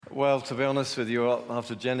Well, to be honest with you,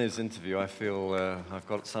 after Jenny's interview, I feel I've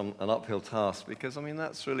got an uphill task because,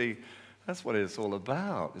 that's what it's all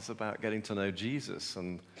about. It's about getting to know Jesus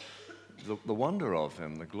and the wonder of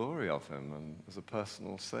him, the glory of him, and as a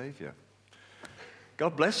personal Savior.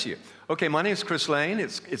 God bless you. Okay, my name is Chris Lane.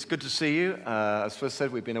 It's good to see you. As first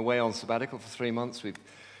said, we've been away on sabbatical for 3 months. We've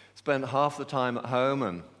spent half the time at home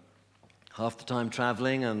and half the time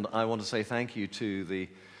traveling, and I want to say thank you to the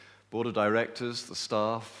board of directors, the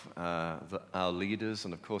staff, our leaders,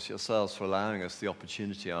 and of course yourselves for allowing us the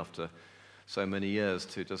opportunity after so many years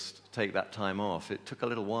to just take that time off. It took a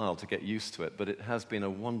little while to get used to it, but it has been a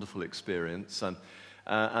wonderful experience, and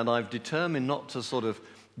I've determined not to sort of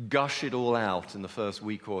gush it all out in the first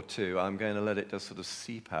week or two. I'm going to let it just sort of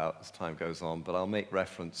seep out as time goes on, but I'll make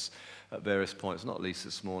reference at various points, not least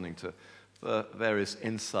this morning, to various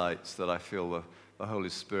insights that I feel the Holy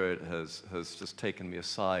Spirit has just taken me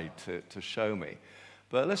aside to show me.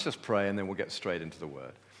 But let's just pray and then we'll get straight into the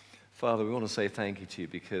Word. Father, we want to say thank you to you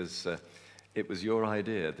because it was your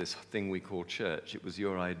idea, this thing we call church. It was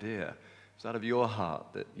your idea. It's out of your heart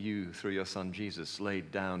that you, through your Son Jesus,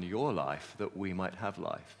 laid down your life that we might have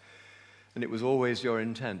life. And it was always your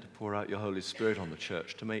intent to pour out your Holy Spirit on the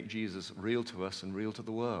church to make Jesus real to us and real to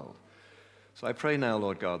the world. So I pray now,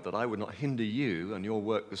 Lord God, that I would not hinder you and your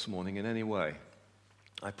work this morning in any way.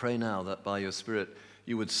 I pray now that by your Spirit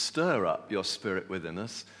you would stir up your Spirit within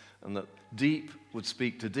us and that deep would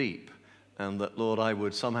speak to deep and that, Lord, I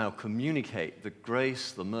would somehow communicate the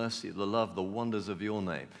grace, the mercy, the love, the wonders of your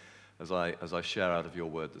name as I share out of your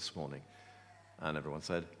word this morning. And everyone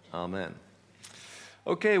said, Amen.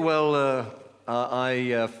 Okay, well,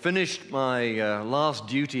 I finished my last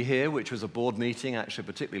duty here, which was a board meeting, actually a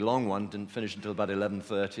particularly long one. Didn't finish until about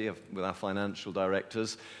 11:30 with our financial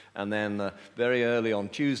directors. And then very early on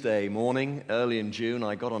Tuesday morning, early in June,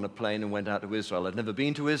 I got on a plane and went out to Israel. I'd never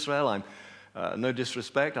been to Israel. I'm no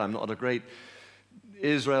disrespect, I'm not a great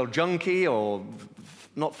Israel junkie or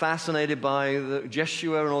not fascinated by the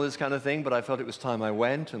Jeshua and all this kind of thing, but I felt it was time I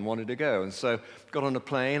went and wanted to go. And so got on a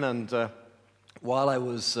plane, and while I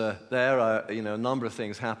was there, a number of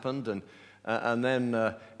things happened. And then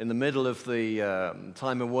in the middle of the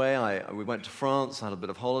time away, we went to France, had a bit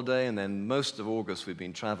of holiday, and then most of August we've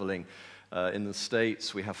been traveling in the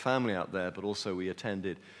States. We have family out there, but also we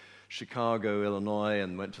attended Chicago, Illinois,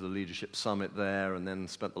 and went to the Leadership Summit there, and then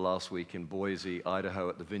spent the last week in Boise, Idaho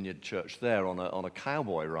at the Vineyard Church there on a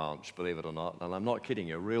cowboy ranch, believe it or not. And I'm not kidding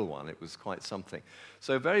you, a real one. It was quite something.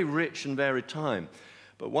 So very rich and varied time.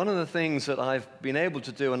 But one of the things that I've been able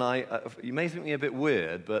to do, and you may think me a bit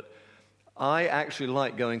weird, but I actually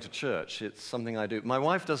like going to church. It's something I do. My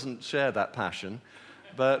wife doesn't share that passion,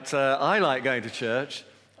 but I like going to church.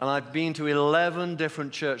 And I've been to 11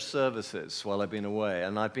 different church services while I've been away.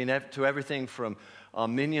 And I've been to everything from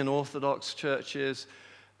Armenian Orthodox churches,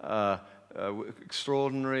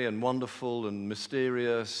 extraordinary and wonderful and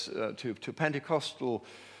mysterious, to Pentecostal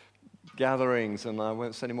gatherings. And I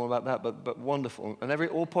won't say any more about that, but wonderful. And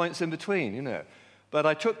all points in between, But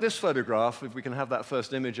I took this photograph, if we can have that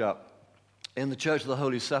first image up, in the Church of the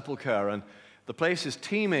Holy Sepulchre. And the place is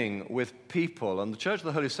teeming with people, and the Church of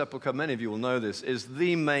the Holy Sepulchre, many of you will know this, is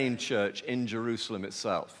the main church in Jerusalem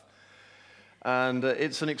itself. And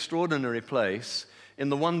it's an extraordinary place. In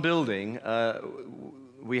the one building,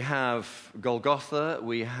 we have Golgotha,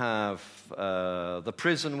 we have the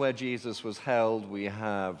prison where Jesus was held, we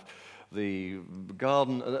have the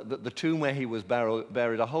garden, the tomb where he was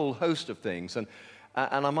buried, a whole host of things. And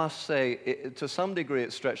I must say, to some degree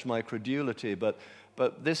it stretched my credulity, but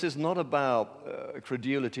this is not about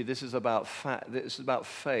credulity. This is about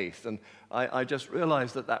faith. And I just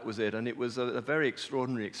realized that was it. And it was a very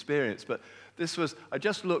extraordinary experience. But I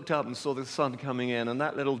just looked up and saw the sun coming in. And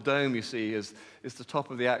that little dome you see is the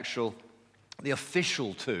top of the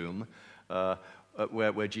official tomb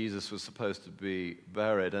where Jesus was supposed to be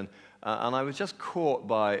buried. And I was just caught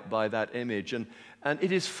by that image. And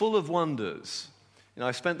it is full of wonders.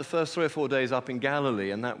 I spent the first 3 or 4 days up in Galilee,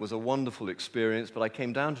 and that was a wonderful experience, but I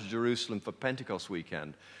came down to Jerusalem for Pentecost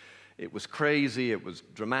weekend. It was crazy, it was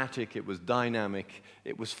dramatic, it was dynamic,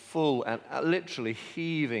 it was full and literally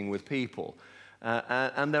heaving with people.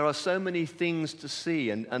 And there are so many things to see,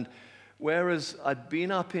 and whereas I'd been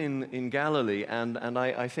up in Galilee, and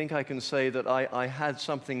I think I can say that I had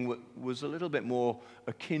something that was a little bit more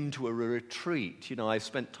akin to a retreat. I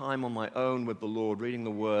spent time on my own with the Lord, reading the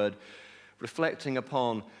Word, reflecting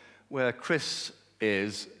upon where Chris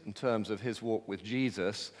is in terms of his walk with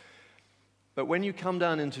Jesus. But when you come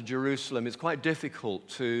down into Jerusalem, it's quite difficult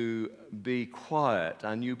to be quiet,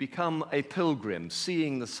 and you become a pilgrim,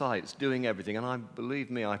 seeing the sights, doing everything. And believe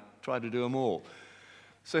me, I try to do them all.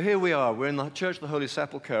 So here we are. We're in the Church of the Holy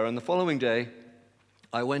Sepulchre, and the following day,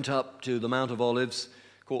 I went up to the Mount of Olives,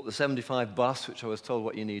 caught the 75 bus, which I was told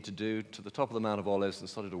what you need to do, to the top of the Mount of Olives, and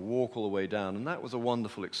started to walk all the way down, and that was a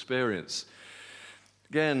wonderful experience.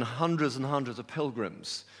 Again, hundreds and hundreds of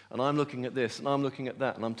pilgrims, and I'm looking at this, and I'm looking at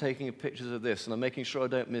that, and I'm taking pictures of this, and I'm making sure I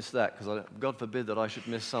don't miss that, because God forbid that I should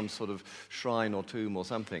miss some sort of shrine or tomb or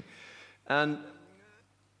something. And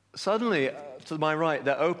suddenly, to my right,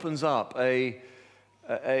 there opens up a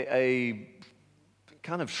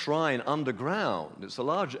kind of shrine underground. It's a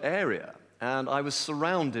large area, and I was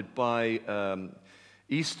surrounded by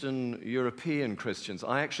Eastern European Christians.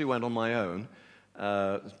 I actually went on my own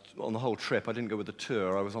on the whole trip. I didn't go with the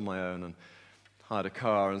tour. I was on my own and hired a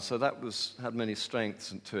car, and so that had many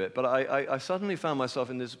strengths to it. But I suddenly found myself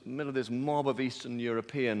in this middle of this mob of Eastern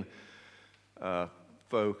European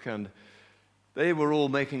folk, and they were all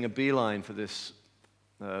making a beeline for this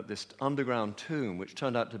underground tomb, which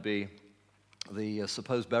turned out to be the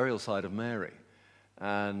supposed burial site of Mary.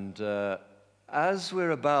 And as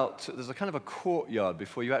we're there's a kind of a courtyard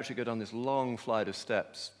before you actually go down this long flight of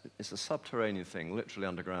steps. It's a subterranean thing, literally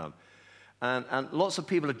underground. And lots of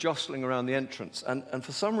people are jostling around the entrance. And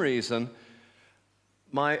for some reason,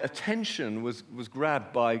 my attention was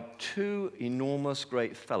grabbed by two enormous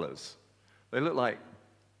great fellows. They look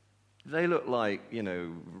like, you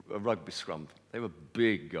know, a rugby scrum. They were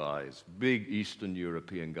big guys, big Eastern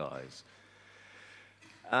European guys.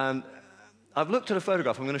 And I've looked at a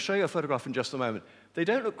photograph. I'm going to show you a photograph in just a moment. They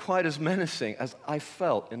don't look quite as menacing as I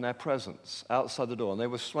felt in their presence outside the door. And they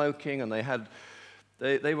were smoking, and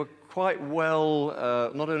they were quite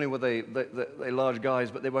well, not only were they large guys,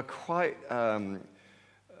 but they were quite, you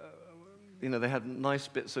know, they had nice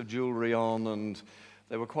bits of jewelry on, and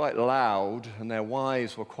they were quite loud, and their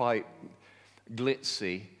wives were quite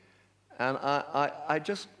glitzy. And I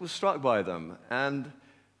just was struck by them. And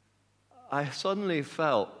I suddenly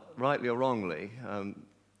felt, rightly or wrongly,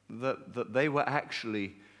 that they were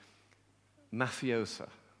actually mafiosa.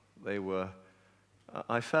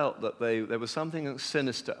 I felt that there was something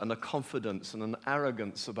sinister and a confidence and an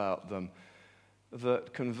arrogance about them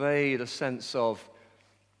that conveyed a sense of,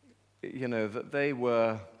 you know, that they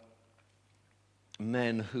were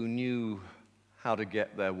men who knew how to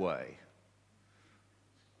get their way.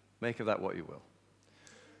 Make of that what you will.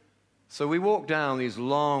 So we walk down these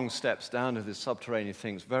long steps down to this subterranean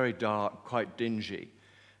thing. It's very dark, quite dingy.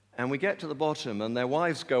 And we get to the bottom, and their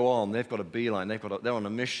wives go on. They've got a beeline. They're on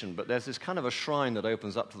a mission. But there's this kind of a shrine that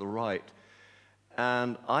opens up to the right.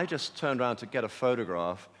 And I just turned around to get a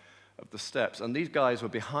photograph of the steps. And these guys were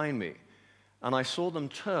behind me. And I saw them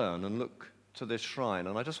turn and look to this shrine.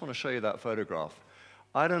 And I just want to show you that photograph.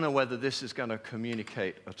 I don't know whether this is going to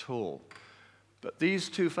communicate at all. But these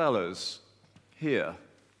two fellows here,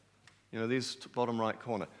 you know, these bottom right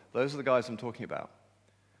corner, those are the guys I'm talking about.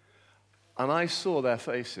 And I saw their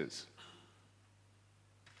faces.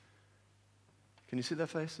 Can you see their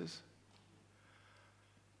faces?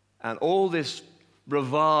 And all this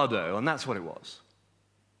bravado, and that's what it was,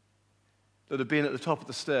 that had been at the top of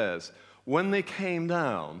the stairs. When they came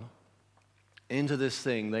down into this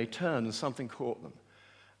thing, they turned and something caught them.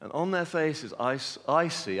 And on their faces, I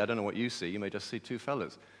see, I don't know what you see, you may just see two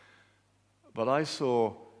fellas, but I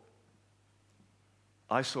saw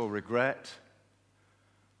regret,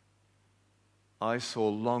 I saw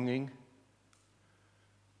longing,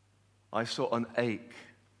 I saw an ache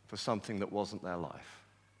for something that wasn't their life.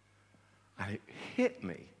 And it hit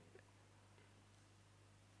me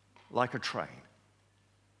like a train.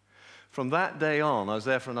 From that day on, I was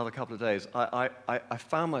there for another couple of days, I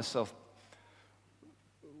found myself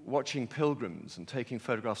watching pilgrims and taking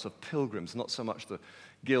photographs of pilgrims, not so much the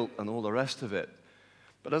guilt and all the rest of it.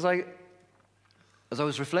 But as I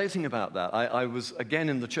was reflecting about that, I was again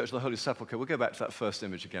in the Church of the Holy Sepulchre. We'll go back to that first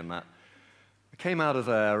image again, Matt. I came out of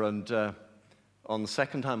there, and on the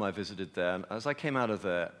second time I visited there, and as I came out of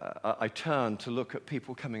there, I turned to look at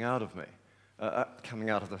people coming out of me, coming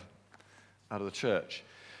out of the church.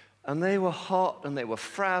 And they were hot, and they were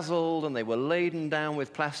frazzled, and they were laden down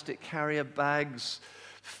with plastic carrier bags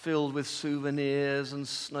filled with souvenirs and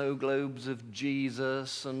snow globes of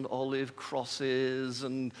Jesus and olive crosses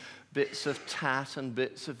and bits of tat and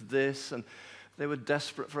bits of this. And they were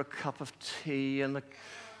desperate for a cup of tea. And,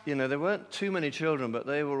 you know, there weren't too many children, but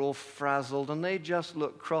they were all frazzled. And they just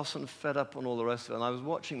looked cross and fed up and all the rest of it. And I was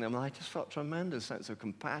watching them, and I just felt a tremendous sense of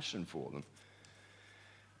compassion for them.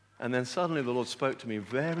 And then suddenly the Lord spoke to me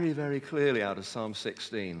very, very clearly out of Psalm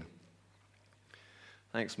 16.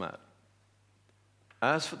 Thanks, Matt.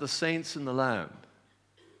 As for the saints in the land,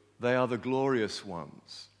 they are the glorious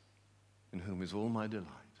ones in whom is all my delight.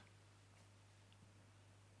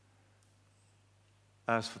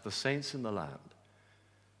 as for the saints in the land,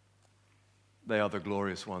 they are the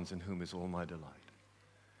glorious ones in whom is all my delight.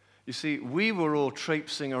 You see, we were all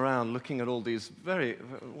traipsing around looking at all these very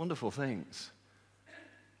wonderful things.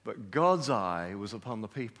 But God's eye was upon the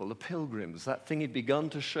people, the pilgrims, that thing he'd begun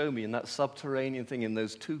to show me in that subterranean thing in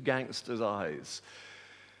those two gangsters' eyes.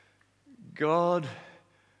 God,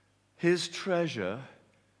 his treasure,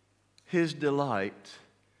 his delight,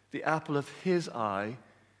 the apple of his eye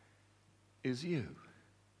is you.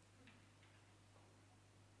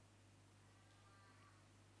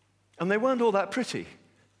 And they weren't all that pretty.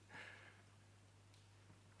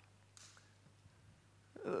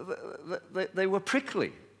 They were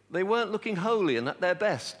prickly. They weren't looking holy and at their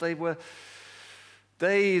best. They were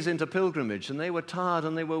days into pilgrimage, and they were tired,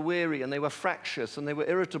 and they were weary, and they were fractious, and they were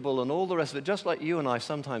irritable, and all the rest of it, just like you and I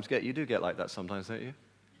sometimes get. You do get like that sometimes, don't you?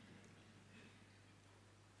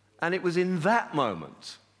 And it was in that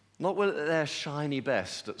moment, not at their shiny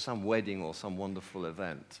best at some wedding or some wonderful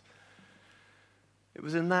event. It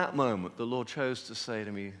was in that moment the Lord chose to say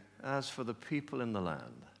to me, as for the people in the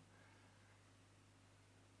land,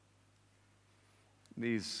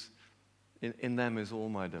 in them is all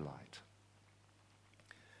my delight.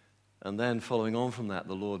 And then following on from that,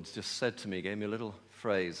 the Lord just said to me, gave me a little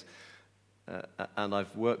phrase, and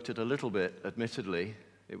I've worked it a little bit, admittedly.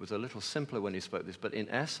 It was a little simpler when he spoke this, but in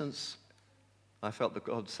essence, I felt that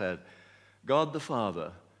God said, God the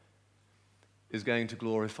Father is going to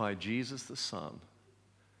glorify Jesus the Son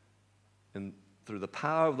through the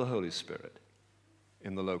power of the Holy Spirit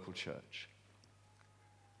in the local church.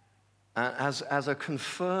 As a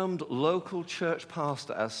confirmed local church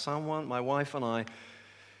pastor, as someone, my wife and I,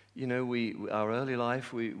 you know, our early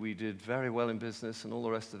life, we did very well in business and all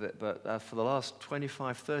the rest of it, but for the last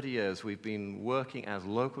 25, 30 years, we've been working as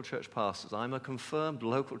local church pastors. I'm a confirmed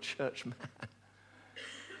local church man.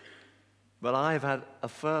 But I've had a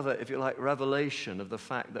further, if you like, revelation of the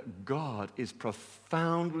fact that God is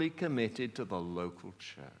profoundly committed to the local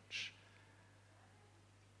church.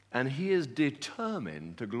 And he is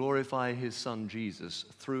determined to glorify his son Jesus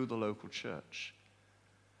through the local church.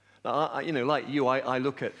 Now, like you, I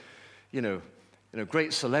look at,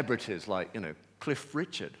 great celebrities like, Cliff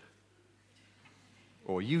Richard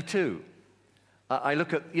or U2. I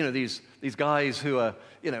look at, these guys who are,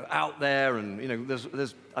 out there, and,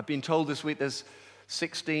 there's I've been told this week there's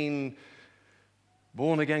 16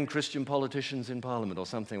 born-again Christian politicians in Parliament or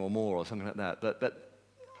something, or more, or something like that. But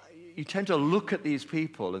you tend to look at these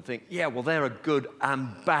people and think, yeah, well, they're a good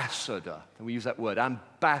ambassador. And we use that word,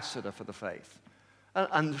 ambassador for the faith.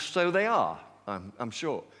 And so they are, I'm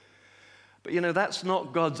sure. But, that's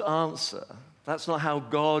not God's answer. That's not how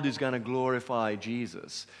God is going to glorify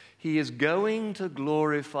Jesus. He is going to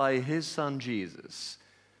glorify his son Jesus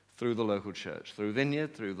through the local church, through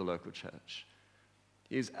Vineyard, through the local church.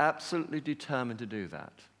 He is absolutely determined to do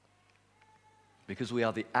that because we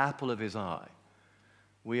are the apple of his eye.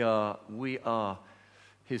 We are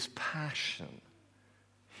his passion.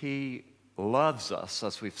 He loves us,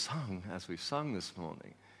 as we've sung this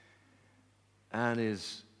morning, and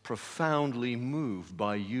is profoundly moved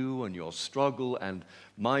by you and your struggle and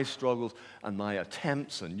my struggles and my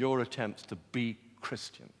attempts and your attempts to be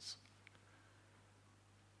Christians.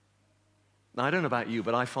 Now, I don't know about you,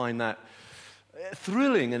 but I find that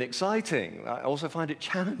thrilling and exciting. I also find it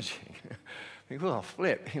challenging. I think, well,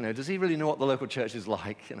 flip, does he really know what the local church is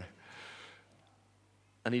like?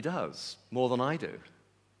 And he does, more than I do.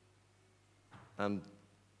 And,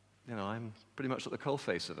 I'm pretty much at the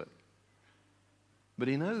coalface of it. But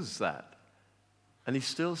he knows that. And he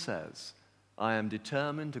still says, I am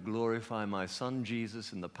determined to glorify my son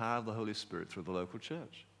Jesus in the power of the Holy Spirit through the local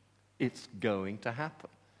church. It's going to happen.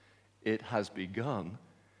 It has begun,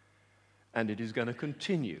 and it is going to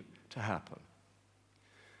continue to happen.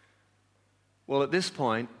 Well, at this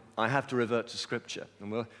point, I have to revert to Scripture.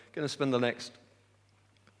 And we're going to spend the next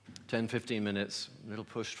 10, 15 minutes, a little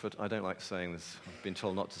pushed for, I don't like saying this. I've been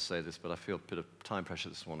told not to say this, but I feel a bit of time pressure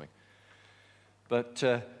this morning. But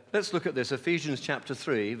let's look at this, Ephesians chapter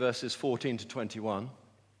 3, verses 14 to 21.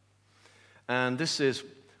 And this is,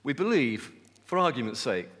 we believe, for argument's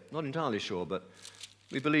sake, not entirely sure, but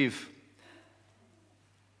we believe,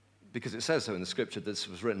 because it says so in the Scripture, this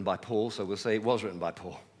was written by Paul, so we'll say it was written by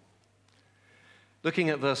Paul. Looking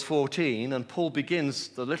at verse 14, and Paul begins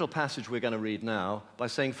the little passage we're going to read now by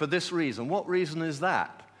saying, for this reason. What reason is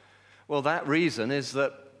that? Well, that reason is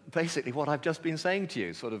that basically what I've just been saying to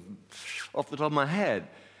you, sort of off the top of my head.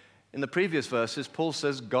 In the previous verses, Paul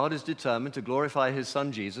says God is determined to glorify his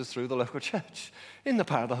son Jesus through the local church in the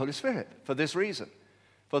power of the Holy Spirit for this reason.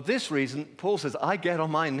 For this reason, Paul says, I get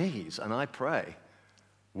on my knees and I pray.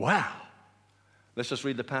 Wow. Let's just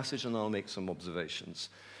read the passage and I'll make some observations.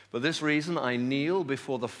 For this reason, I kneel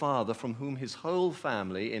before the Father, from whom his whole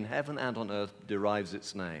family in heaven and on earth derives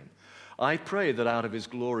its name. I pray that out of his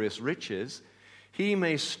glorious riches, he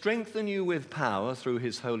may strengthen you with power through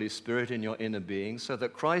his Holy Spirit in your inner being, so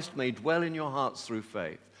that Christ may dwell in your hearts through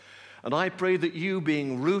faith. And I pray that you,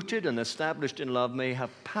 being rooted and established in love, may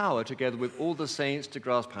have power together with all the saints to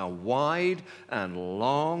grasp how wide and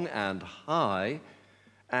long and high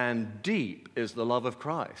and deep is the love of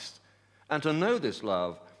Christ, and to know this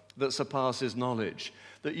love that surpasses knowledge,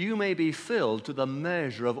 that you may be filled to the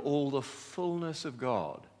measure of all the fullness of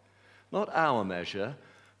God. Not our measure,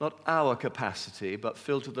 not our capacity, but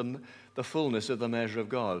filled to the fullness of the measure of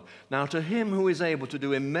God. Now to him who is able to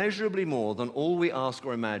do immeasurably more than all we ask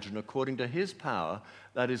or imagine, according to his power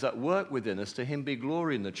that is at work within us, to him be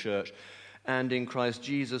glory in the church and in Christ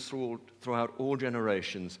Jesus throughout all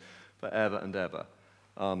generations, forever and ever.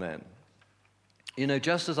 Amen. You know,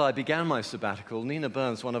 just as I began my sabbatical, Nina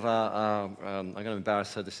Burns, one of our I'm going to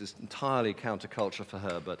embarrass her, this is entirely counterculture for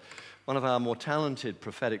her, but one of our more talented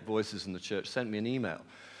prophetic voices in the church sent me an email.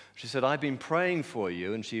 She said, I've been praying for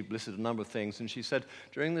you, and she listed a number of things, and she said,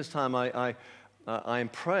 during this time I'm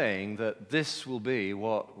praying that this will be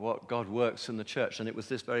what God works in the church, and it was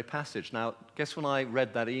this very passage. Now, guess when I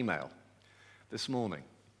read that email? This morning.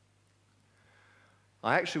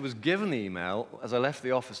 I actually was given the email as I left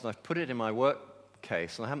the office, and I've put it in my work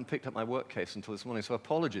case, and I haven't picked up my work case until this morning, so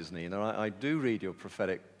apologies, Nina. I do read your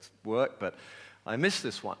prophetic work, but I missed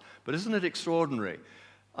this one. But isn't it extraordinary?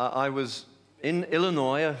 I was in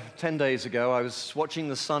Illinois 10 days ago. I was watching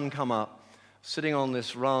the sun come up, sitting on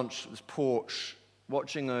this ranch, this porch,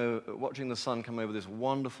 watching the sun come over this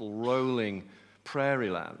wonderful rolling prairie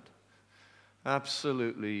land.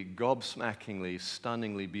 Absolutely gobsmackingly,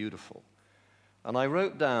 stunningly beautiful. And I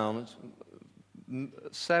wrote down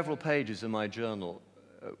several pages in my journal,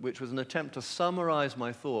 which was an attempt to summarize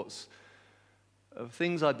my thoughts of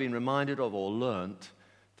things I'd been reminded of or learnt,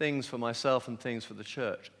 things for myself and things for the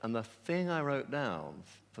church. And the thing I wrote down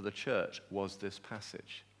for the church was this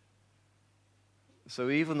passage. So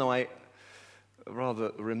even though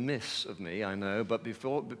rather remiss of me, I know, but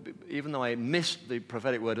even though I missed the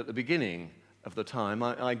prophetic word at the beginning of the time,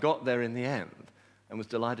 I got there in the end and was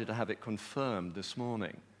delighted to have it confirmed this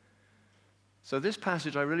morning. So this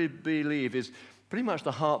passage, I really believe, is pretty much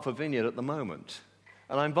the heart for Vineyard at the moment.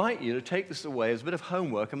 And I invite you to take this away as a bit of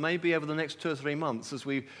homework, and maybe over the next 2 or 3 months, as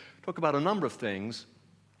we talk about a number of things,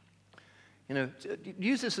 you know,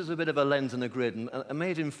 use this as a bit of a lens and a grid, and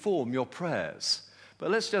may it inform your prayers.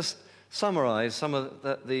 But let's just summarize some of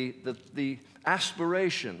the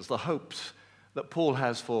aspirations, the hopes that Paul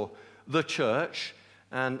has for the church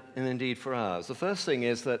and indeed for ours. The first thing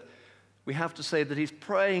is that we have to say that he's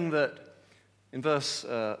praying that, in verse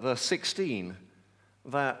 16,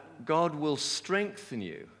 that God will strengthen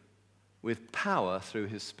you with power through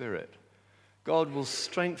his Spirit. God will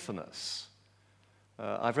strengthen us.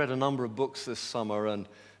 I've read a number of books this summer and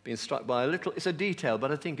been struck by it's a detail,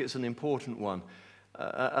 but I think it's an important one.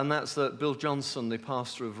 And that's that Bill Johnson, the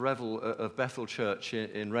pastor of Bethel Church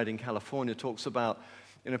in Redding, California, talks about,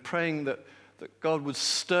 you know, praying that God would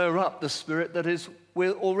stir up the Spirit that is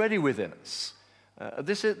already within us.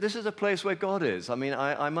 This is a place where God is. I mean,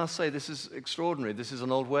 I must say this is extraordinary. This is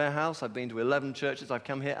an old warehouse. I've been to 11 churches. I've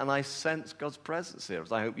come here, and I sense God's presence here,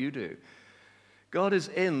 as I hope you do. God is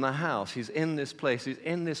in the house. He's in this place. He's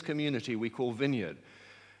in this community we call Vineyard.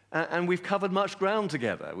 And we've covered much ground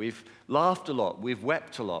together. We've laughed a lot. We've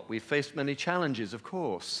wept a lot. We've faced many challenges, of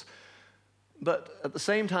course. But at the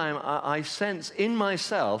same time, I sense in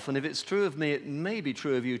myself, and if it's true of me, it may be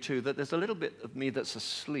true of you too, that there's a little bit of me that's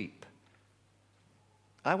asleep.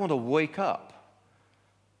 I want to wake up.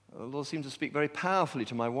 The Lord seems to speak very powerfully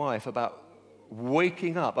to my wife about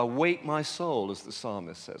waking up. Awake my soul, as the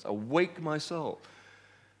psalmist says. Awake my soul.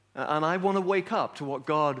 And I want to wake up to what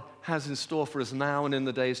God has in store for us now and in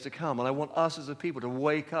the days to come. And I want us as a people to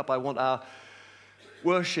wake up. I want our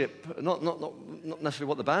worship, not necessarily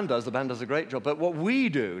what the band does a great job, but what we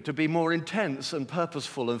do to be more intense and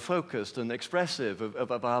purposeful and focused and expressive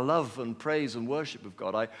of our love and praise and worship of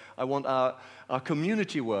God. I want our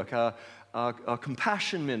community work, our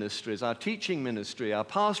compassion ministries, our teaching ministry, our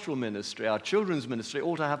pastoral ministry, our children's ministry,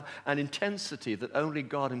 all to have an intensity that only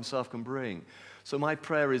God himself can bring. So my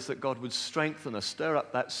prayer is that God would strengthen us, stir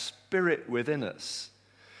up that spirit within us.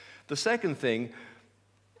 The second thing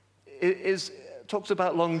talks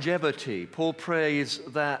about longevity. Paul prays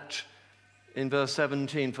that in verse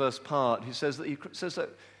 17, first part, he says that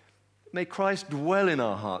may Christ dwell in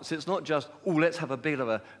our hearts. It's not just, let's have a bit of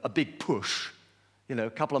a big push, a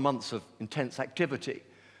couple of months of intense activity.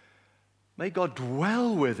 May God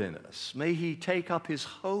dwell within us. May he take up his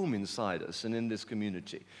home inside us and in this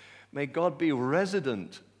community. May God be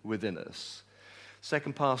resident within us.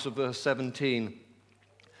 Second part of verse 17,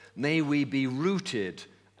 may we be rooted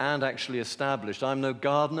and actually established. I'm no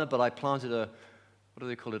gardener, but I planted a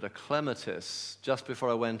clematis just before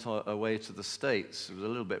I went away to the States. It was a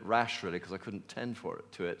little bit rash, really, because I couldn't tend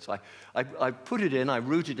to it. So I put it in, I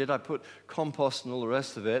rooted it, I put compost and all the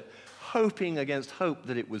rest of it, hoping against hope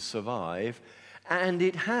that it would survive, and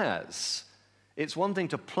it has. It's one thing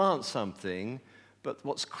to plant something, but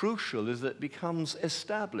what's crucial is that it becomes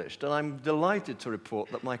established. And I'm delighted to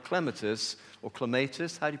report that my clematis, or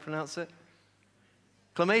clematis, how do you pronounce it?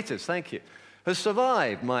 Clematis, thank you, has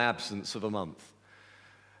survived my absence of a month.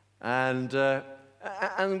 And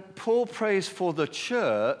Paul prays for the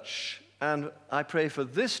church, and I pray for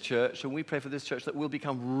this church, and we pray for this church, that we'll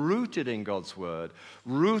become rooted in God's word,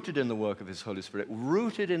 rooted in the work of his Holy Spirit,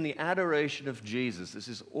 rooted in the adoration of Jesus. This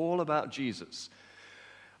is all about Jesus.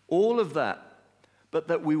 All of that, but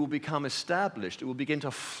that we will become established. It will begin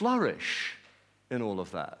to flourish in all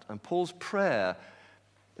of that. And Paul's prayer,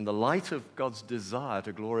 in the light of God's desire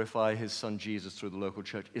to glorify his son Jesus through the local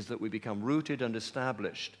church, is that we become rooted and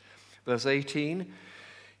established. Verse 18,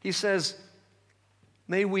 he says,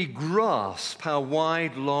 may we grasp how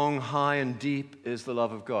wide, long, high, and deep is the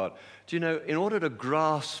love of God. Do you know, in order to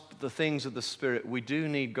grasp the things of the Spirit, we do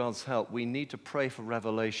need God's help. We need to pray for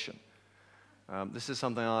revelation. This is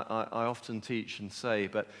something I often teach and say,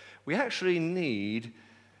 but we actually need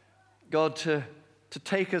God to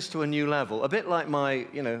take us to a new level. A bit like my,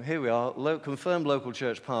 here we are, confirmed local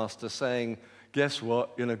church pastor saying, guess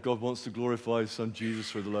what? God wants to glorify his son Jesus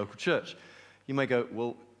through the local church. You may go,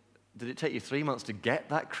 well, did it take you 3 months to get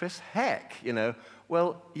that, Chris? Heck,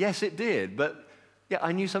 Well, yes, it did. But, yeah,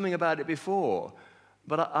 I knew something about it before.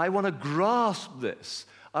 But I want to grasp this.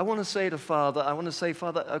 I want to say to Father,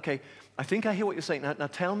 Father, okay, I think I hear what you're saying. Now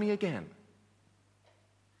tell me again.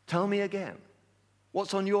 Tell me again.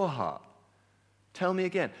 What's on your heart? Tell me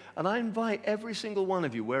again. And I invite every single one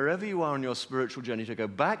of you, wherever you are on your spiritual journey, to go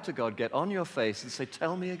back to God, get on your face and say,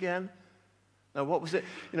 tell me again. Now, what was it?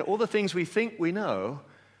 All the things we think we know,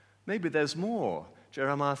 maybe there's more.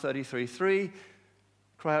 Jeremiah 33:3,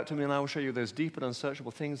 cry out to me and I will show you those deep and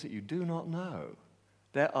unsearchable things that you do not know.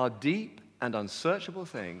 There are deep and unsearchable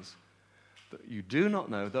things that you do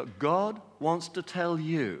not know that God wants to tell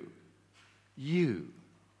you. You.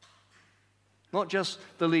 Not just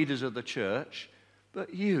the leaders of the church,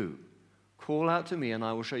 but you. Call out to me and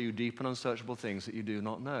I will show you deep and unsearchable things that you do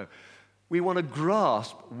not know. We want to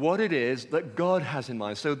grasp what it is that God has in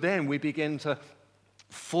mind. So then we begin to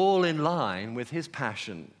fall in line with his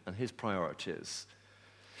passion and his priorities.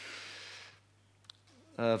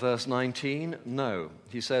 Verse 19, no.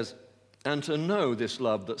 He says, and to know this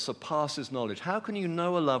love that surpasses knowledge. How can you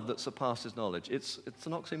know a love that surpasses knowledge? It's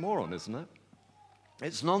an oxymoron, isn't it?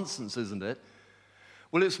 It's nonsense, isn't it?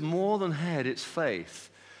 Well, it's more than head, it's faith.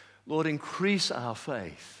 Lord, increase our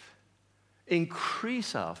faith.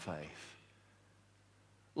 Increase our faith.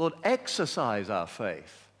 Lord, exercise our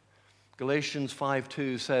faith. Galatians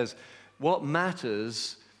 5:2 says, what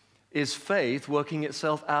matters is faith working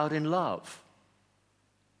itself out in love.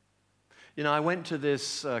 I went to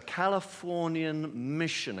this Californian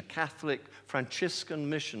mission, a Catholic Franciscan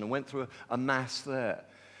mission, and went through a mass there.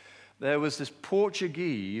 There was this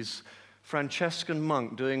Portuguese Franciscan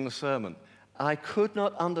monk doing the sermon. I could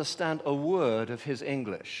not understand a word of his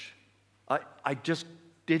English. I just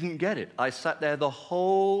didn't get it. I sat there the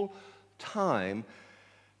whole time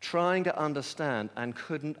trying to understand and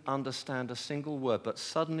couldn't understand a single word, but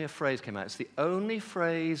suddenly a phrase came out. It's the only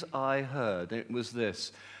phrase I heard, and it was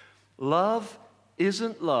this: love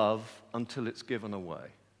isn't love until it's given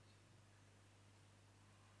away.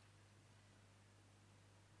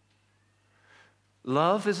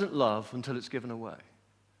 Love isn't love until it's given away.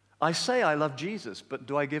 I say I love Jesus, but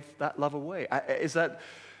do I give that love away? Is that,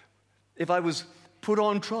 if I was put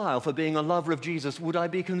on trial for being a lover of Jesus, would I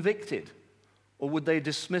be convicted? Or would they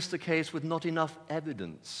dismiss the case with not enough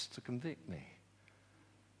evidence to convict me?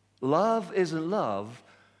 Love isn't love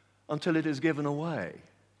until it is given away.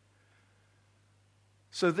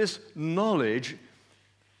 So this knowledge,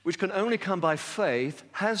 which can only come by faith,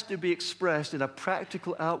 has to be expressed in a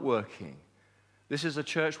practical outworking. This is a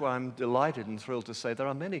church where I'm delighted and thrilled to say there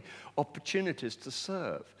are many opportunities to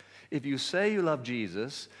serve. If you say you love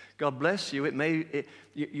Jesus, God bless you.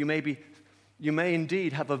 You may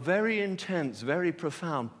indeed have a very intense, very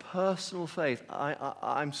profound personal faith.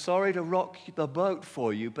 I'm sorry to rock the boat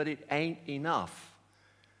for you, but it ain't enough.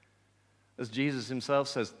 As Jesus himself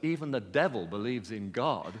says, even the devil believes in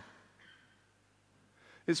God.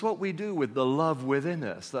 It's what we do with the love within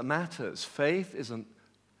us that matters.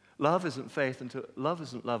 Love isn't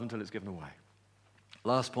love until it's given away.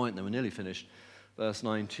 Last point, then we're nearly finished. Verse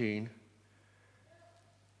 19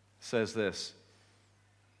 says this,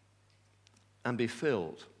 and be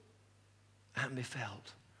filled. And be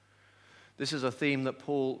filled. This is a theme that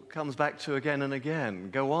Paul comes back to again and again.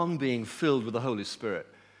 Go on being filled with the Holy Spirit.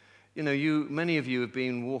 You know, many of you have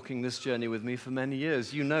been walking this journey with me for many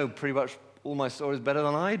years. You know pretty much all my stories better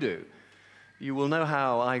than I do. You will know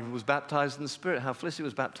how I was baptized in the Spirit, how Felicity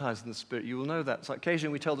was baptized in the Spirit. You will know that. So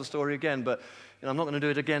occasionally we tell the story again, but I'm not going to do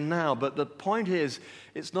it again now. But the point is,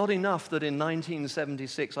 it's not enough that in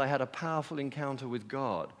 1976 I had a powerful encounter with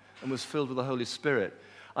God and was filled with the Holy Spirit.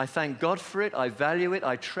 I thank God for it, I value it,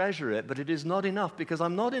 I treasure it, but it is not enough because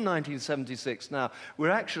I'm not in 1976 now. We're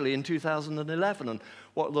actually in 2011, and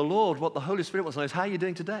what the Holy Spirit wants to know is, how are you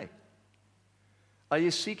doing today? Are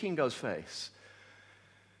you seeking God's face?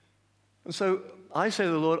 And so I say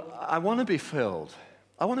to the Lord, I want to be filled.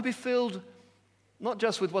 I want to be filled not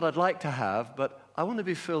just with what I'd like to have, but I want to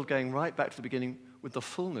be filled going right back to the beginning with the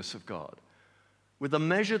fullness of God, with the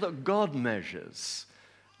measure that God measures.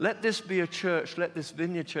 Let this be a church, let this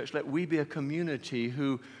Vineyard Church, let we be a community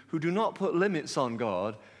who do not put limits on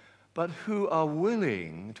God, but who are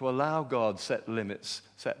willing to allow God set the limits.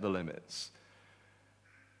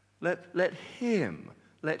 Let Him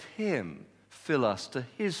fill us to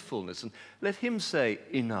His fullness, and let Him say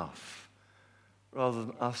enough rather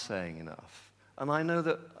than us saying enough. And I know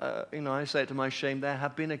that, I say it to my shame, there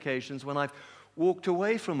have been occasions when I've walked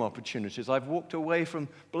away from opportunities, I've walked away from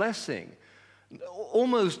blessing,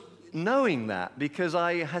 almost knowing that because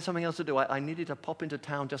I had something else to do. I needed to pop into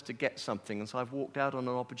town just to get something, and so I've walked out on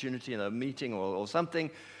an opportunity in a meeting or something,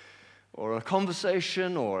 or a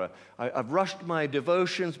conversation, or I've rushed my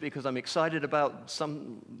devotions because I'm excited about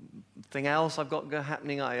something else I've got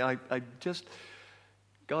happening.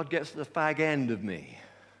 God gets the fag end of me,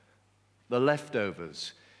 the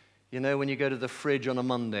leftovers. You know, when you go to the fridge on a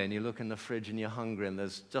Monday and you look in the fridge and you're hungry and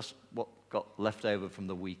there's just what got left over from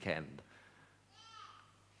the weekend.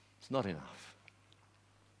 It's not enough.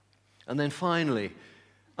 And then finally,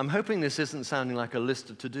 I'm hoping this isn't sounding like a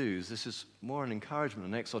list of to-dos. This is more an encouragement,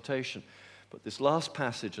 an exhortation. But this last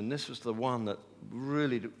passage, and this was the one that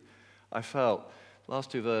really I felt,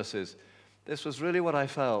 last two verses, this was really what I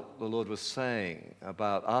felt the Lord was saying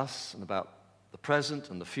about us and about the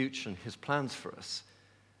present and the future and His plans for us.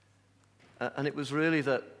 And it was really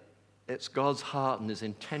that it's God's heart and His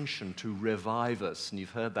intention to revive us. And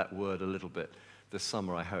you've heard that word a little bit this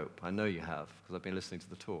summer, I hope. I know you have, because I've been listening to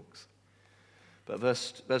the talks. But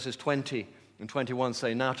verses 20 and 21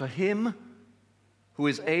 say, now to Him who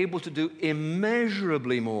is able to do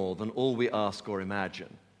immeasurably more than all we ask or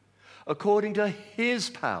imagine, according to His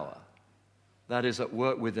power that is at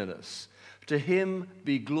work within us, to Him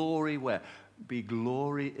be glory where? Be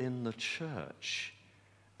glory in the church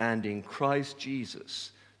and in Christ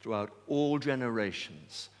Jesus throughout all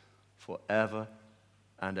generations, forever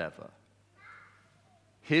and ever.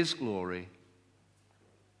 His glory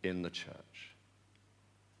in the church.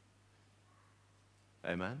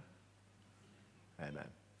 Amen? Amen.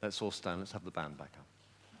 Let's all stand. Let's have the band back up.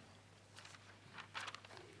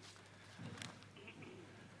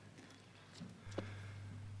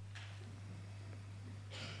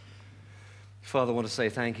 Father, I want to say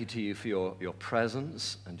thank you to you for your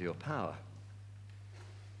presence and your power.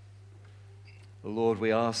 Lord,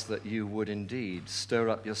 we ask that you would indeed stir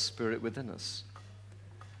up your Spirit within us.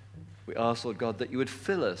 We ask, Lord God, that you would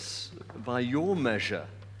fill us by your measure.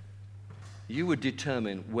 You would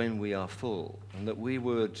determine when we are full, and that we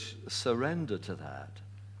would surrender to that.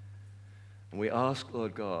 And we ask,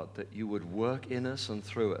 Lord God, that you would work in us and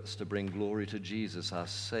through us to bring glory to Jesus, our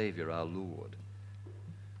Savior, our Lord.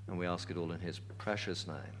 And we ask it all in his precious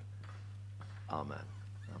name. Amen.